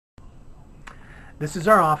This is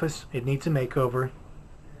our office. It needs a makeover.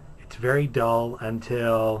 It's very dull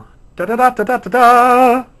until...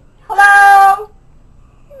 Da-da-da-da-da-da-da! Hello!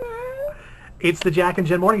 It's the Jack and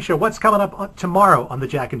Jen Morning Show. What's coming up tomorrow on the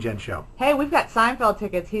Jack and Jen Show? Hey, we've got Seinfeld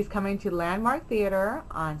tickets. He's coming to Landmark Theater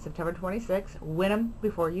on September 26th. Win them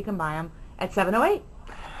before you can buy them at 7:08.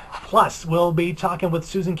 Plus, we'll be talking with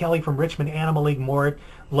Susan Kelly from Richmond Animal League. More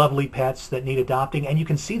lovely pets that need adopting. And you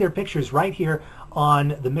can see their pictures right here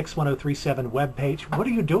on the Mix 1037 webpage. What are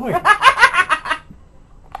you doing?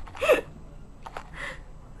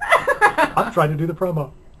 I'm trying to do the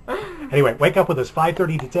promo. Anyway, wake up with us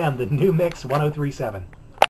 5:30 to 10, the new Mix 1037.